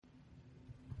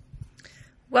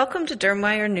Welcome to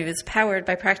Dermwire News, powered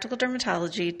by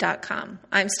PracticalDermatology.com.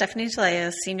 I'm Stephanie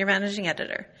Talea, Senior Managing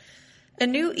Editor. A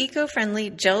new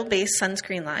eco-friendly gel-based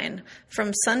sunscreen line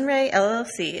from Sunray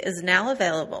LLC is now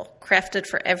available. Crafted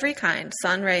for every kind,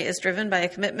 Sunray is driven by a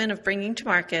commitment of bringing to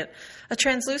market a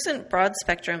translucent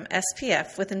broad-spectrum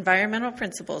SPF with environmental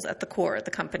principles at the core,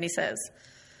 the company says.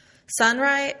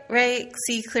 Sunray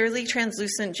C Clearly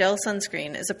Translucent Gel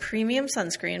Sunscreen is a premium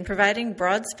sunscreen providing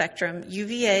broad-spectrum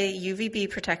UVA/UVB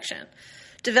protection.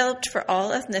 Developed for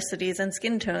all ethnicities and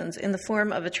skin tones in the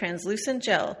form of a translucent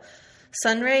gel,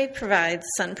 Sunray provides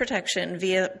sun protection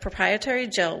via proprietary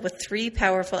gel with 3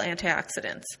 powerful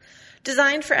antioxidants.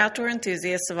 Designed for outdoor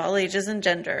enthusiasts of all ages and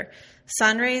gender,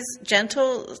 Sunray's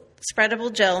gentle,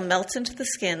 spreadable gel melts into the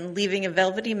skin, leaving a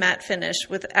velvety matte finish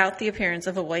without the appearance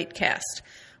of a white cast.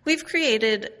 We've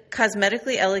created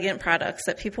cosmetically elegant products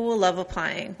that people will love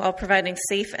applying while providing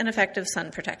safe and effective sun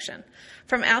protection.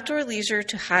 From outdoor leisure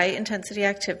to high-intensity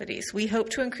activities, we hope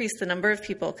to increase the number of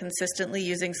people consistently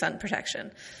using sun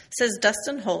protection, says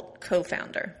Dustin Holt,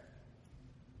 co-founder.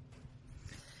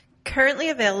 Currently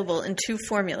available in 2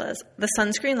 formulas, the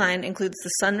sunscreen line includes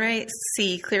the Sunray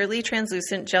C Clearly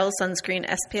Translucent Gel Sunscreen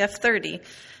SPF 30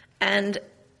 and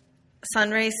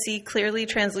Sunray C Clearly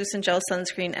Translucent Gel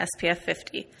Sunscreen SPF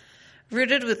 50.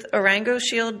 Rooted with Orango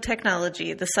Shield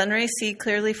technology, the Sunray C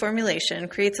Clearly formulation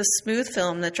creates a smooth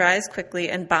film that dries quickly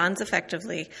and bonds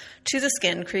effectively to the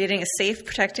skin, creating a safe,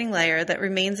 protecting layer that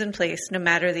remains in place no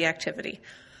matter the activity.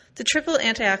 The triple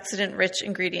antioxidant-rich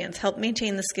ingredients help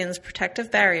maintain the skin's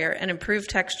protective barrier and improve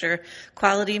texture,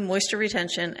 quality, moisture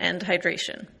retention, and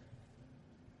hydration.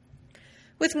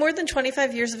 With more than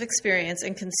 25 years of experience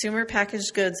in consumer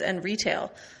packaged goods and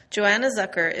retail, Joanna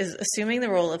Zucker is assuming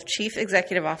the role of Chief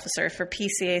Executive Officer for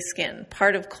PCA Skin,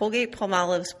 part of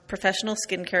Colgate-Palmolive's professional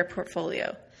skincare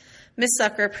portfolio. Ms.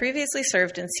 Zucker previously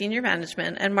served in senior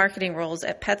management and marketing roles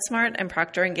at PetSmart and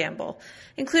Procter & Gamble,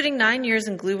 including 9 years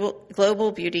in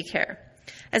global beauty care.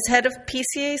 As head of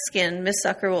PCA Skin, Ms.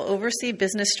 Zucker will oversee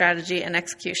business strategy and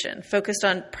execution, focused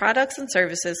on products and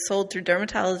services sold through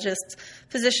dermatologists,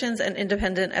 physicians, and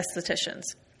independent estheticians.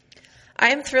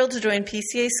 I am thrilled to join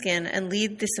PCA Skin and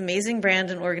lead this amazing brand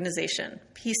and organization.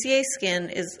 PCA Skin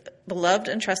is a beloved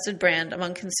and trusted brand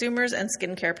among consumers and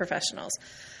skincare professionals.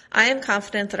 I am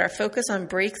confident that our focus on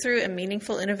breakthrough and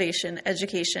meaningful innovation,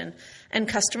 education, and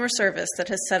customer service that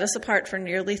has set us apart for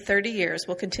nearly 30 years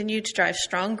will continue to drive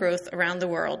strong growth around the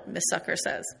world, Ms. Zucker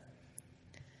says.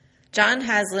 John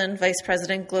Haslam, Vice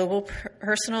President, Global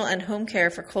Personal and Home Care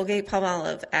for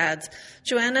Colgate-Palmolive, adds,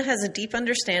 Joanna has a deep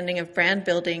understanding of brand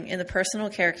building in the personal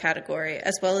care category,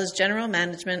 as well as general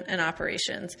management and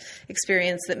operations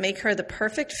experience that make her the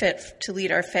perfect fit to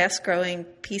lead our fast-growing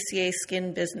PCA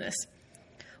Skin business.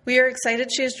 We are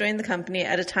excited she has joined the company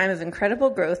at a time of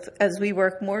incredible growth as we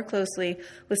work more closely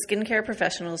with skincare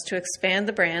professionals to expand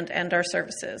the brand and our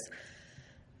services.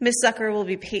 Ms. Zucker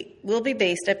will be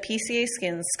based at PCA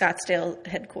Skin's Scottsdale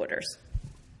headquarters.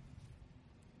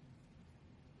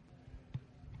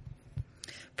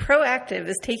 Proactiv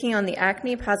is taking on the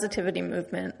acne positivity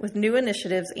movement with new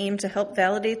initiatives aimed to help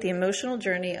validate the emotional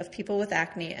journey of people with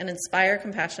acne and inspire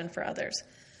compassion for others.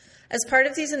 As part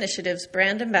of these initiatives,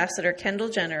 brand ambassador Kendall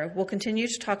Jenner will continue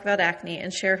to talk about acne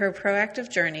and share her proactive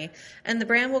journey, and the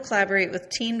brand will collaborate with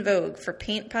Teen Vogue for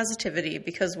Paint Positivity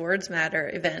Because Words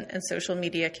Matter event and social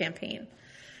media campaign.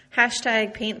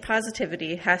 Hashtag Paint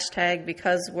Positivity, hashtag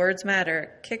Because Words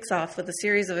Matter kicks off with a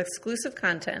series of exclusive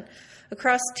content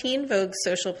across Teen Vogue's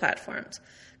social platforms.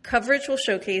 Coverage will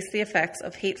showcase the effects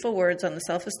of hateful words on the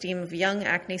self-esteem of young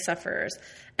acne sufferers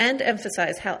and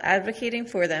emphasize how advocating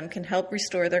for them can help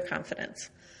restore their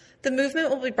confidence. The movement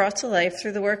will be brought to life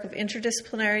through the work of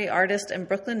interdisciplinary artist and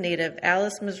Brooklyn native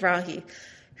Alice Mizrahi,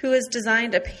 who has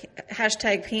designed a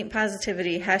hashtag Paint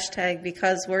Positivity, hashtag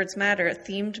Because Words Matter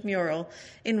themed mural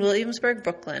in Williamsburg,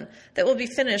 Brooklyn, that will be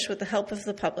finished with the help of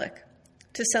the public.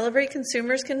 To celebrate,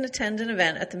 consumers can attend an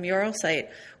event at the mural site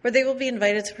where they will be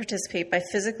invited to participate by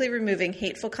physically removing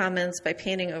hateful comments by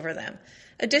painting over them.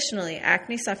 Additionally,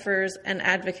 acne sufferers and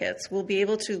advocates will be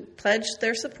able to pledge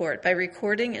their support by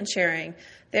recording and sharing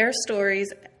their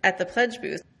stories at the pledge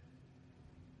booth.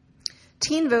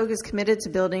 Teen Vogue is committed to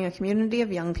building a community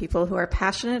of young people who are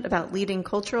passionate about leading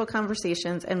cultural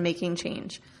conversations and making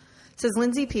change, says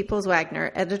Lindsay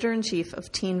Peoples-Wagner, editor-in-chief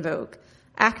of Teen Vogue.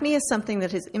 Acne is something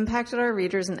that has impacted our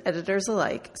readers and editors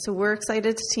alike, so we're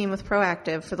excited to team with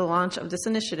Proactiv for the launch of this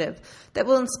initiative that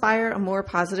will inspire a more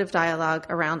positive dialogue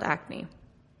around acne.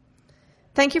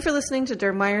 Thank you for listening to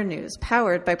Dermwire News,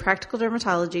 powered by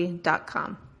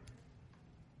PracticalDermatology.com.